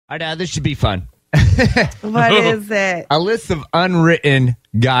All right, this should be fun. What is it? A list of unwritten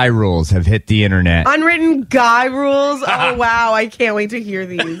guy rules have hit the internet. Unwritten guy rules? Oh, wow. I can't wait to hear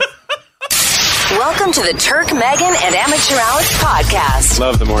these. Welcome to the Turk, Megan, and Amateur Alex podcast.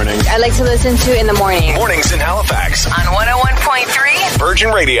 Love the morning. I like to listen to in the morning. Mornings in Halifax. On 101.3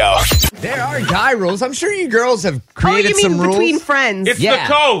 Virgin Radio. There are guy rules. I'm sure you girls have created you mean some rules. between friends? It's Yeah.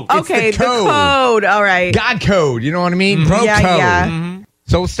 the code. It's Okay, the code. All right. God code. You know what I mean? Bro Yeah, code. yeah.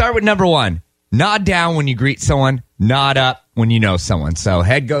 So we'll start with number one. Nod down when you greet someone. Nod up when you know someone. So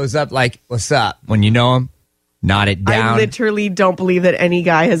head goes up like, what's up? When you know them, nod it down. I literally don't believe that any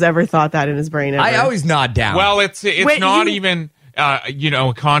guy has ever thought that in his brain ever. I always nod down. Well, it's Wait, not you- even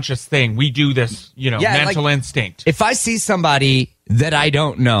a conscious thing. We do this, Yeah, mental like- instinct. if I see somebody that I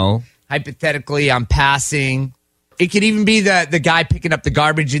don't know, hypothetically, I'm passing. It could even be the guy picking up the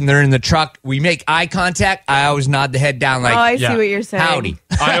garbage and they're in the truck. We make eye contact. I always nod the head down like, Oh, I see Yeah. what you're saying. howdy.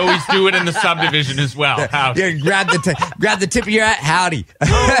 I always do it in the subdivision as well. How? Yeah, grab the tip of your hat. Howdy.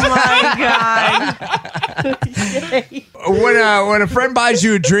 Oh, my God. When a friend buys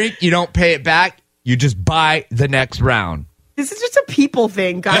you a drink, you don't pay it back. You just buy the next round. This is just a people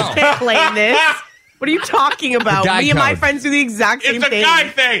thing. Guys can't claim this. What are you talking about? guy Me and my code. friends do the exact same It's a thing. guy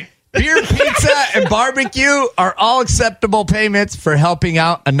thing. Beer, pizza, and barbecue are all acceptable payments for helping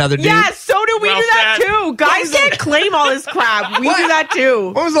out another dude. Yeah, so do we Well do that said. too. Guys can't claim all this crap. We do that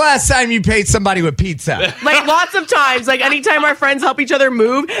too. When was the last time you paid somebody with pizza? Like lots of times. Like anytime our friends help each other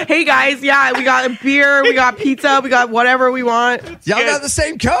move. Hey guys, yeah, we got a beer, we got pizza, we got whatever we want. Y'all got the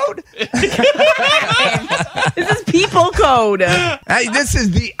same code? This is people code. Hey, this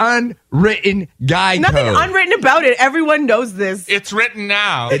is the unwritten guy Nothing code. unwritten about it. Everyone knows this. It's written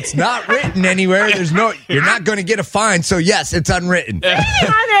now. It's not written anywhere. You're not going to get a fine. So yes, it's unwritten.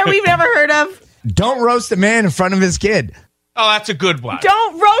 Are there we've never heard of. Don't roast a man in front of his kid, Oh, that's a good one.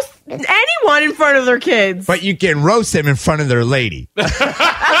 Don't roast anyone in front of their kids. but you can roast him in front of their lady.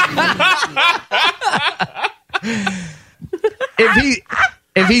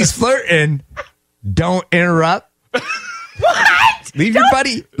 If he's flirting, don't interrupt. What? Leave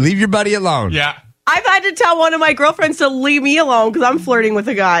your buddy alone. Yeah. I've had to tell one of my girlfriends to leave me alone because I'm flirting with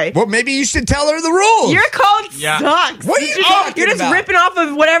a guy. Well, maybe you should tell her the rules. Your code Yeah. sucks. What are you talking You're just about? ripping off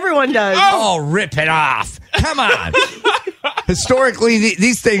of what everyone does. Oh, rip it off. Come on. Historically,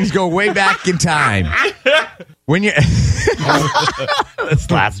 these things go way back in time. When you this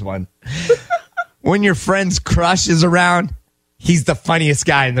last one. When your friend's crush is around, he's the funniest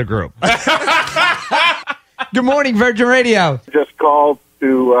guy in the group. Good morning, Virgin Radio. Just called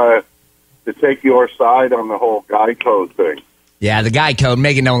to take your side on the whole guy code thing. Yeah, the guy code.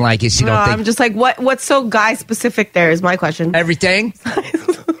 Megan don't like it. She don't think I'm just like, what's so guy specific there is my question. everything.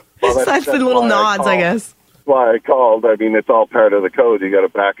 Well, Besides the little why nods, I guess. That's why I called. I mean, it's all part of the code. You got to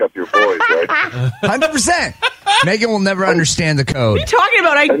back up your boys, right? 100%. Megan will never understand the code. What are you talking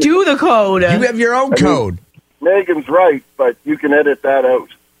about? I do the code. You have your own code. Megan's right, but you can edit that out.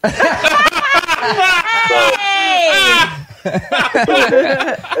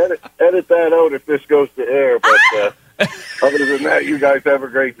 Edit that out if this goes to air. But other than that, you guys have a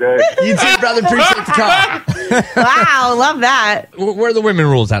great day. You too, brother. Appreciate the call. Wow, love that. Where are the women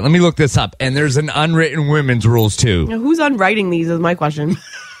rules at? Let me look this up. And there's an unwritten women's rules too. Now, who's unwriting these is my question.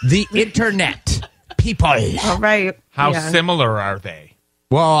 The internet. People. All right. How Yeah. similar are they?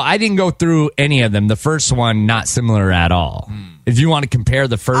 Well, I didn't go through any of them. The first one, not similar at all. If you want to compare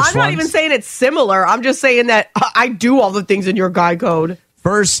the first I'm not ones, even saying it's similar. I'm just saying that I do all the things in your guy code.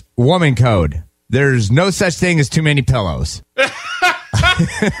 first woman code. There's no such thing as too many pillows.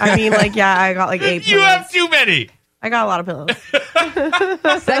 I mean, like, yeah, I got like 8 You pillows. have too many. I got a lot of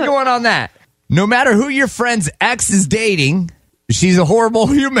pillows. Second one on that. No matter who your friend's ex is dating, she's a horrible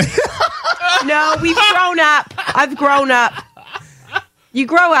human. No, we've grown up. I've grown up. You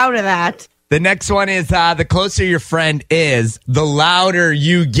grow out of that. The next one is the closer your friend is, the louder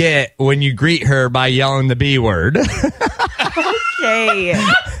you get when you greet her by yelling the B word. Okay.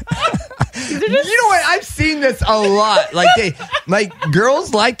 You know what? I've seen this a lot. Like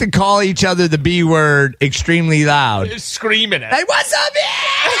girls like to call each other the B word extremely loud. Screaming it. Hey, what's up,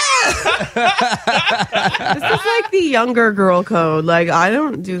 yeah? This is like the younger girl code. Like, I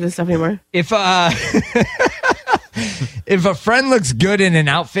don't do this stuff anymore. If if a friend looks good in an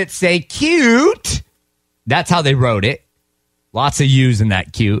outfit, say cute. That's how they wrote it. Lots of U's in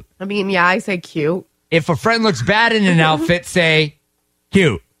that cute. I mean, yeah, I say cute. If a friend looks bad in an outfit, say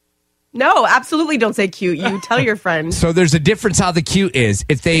cute. No, absolutely don't say cute. You tell your friend. So there's a difference how the cute is.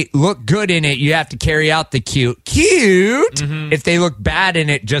 If they look good in it, you have to carry out the cute. Cute. Mm-hmm. If they look bad in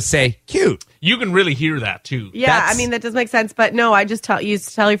it, just say cute. You can really hear that too. Yeah, That's- I mean, that does make sense. But no, I just tell your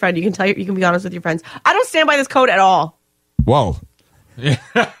friend. You can be honest with your friends. I don't stand by this code at all. Whoa. You're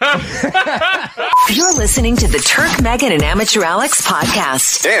listening to the Turk, Megan, and Amateur Alex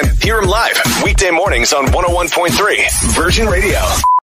podcast. And hear him live weekday mornings on 101.3 Virgin Radio.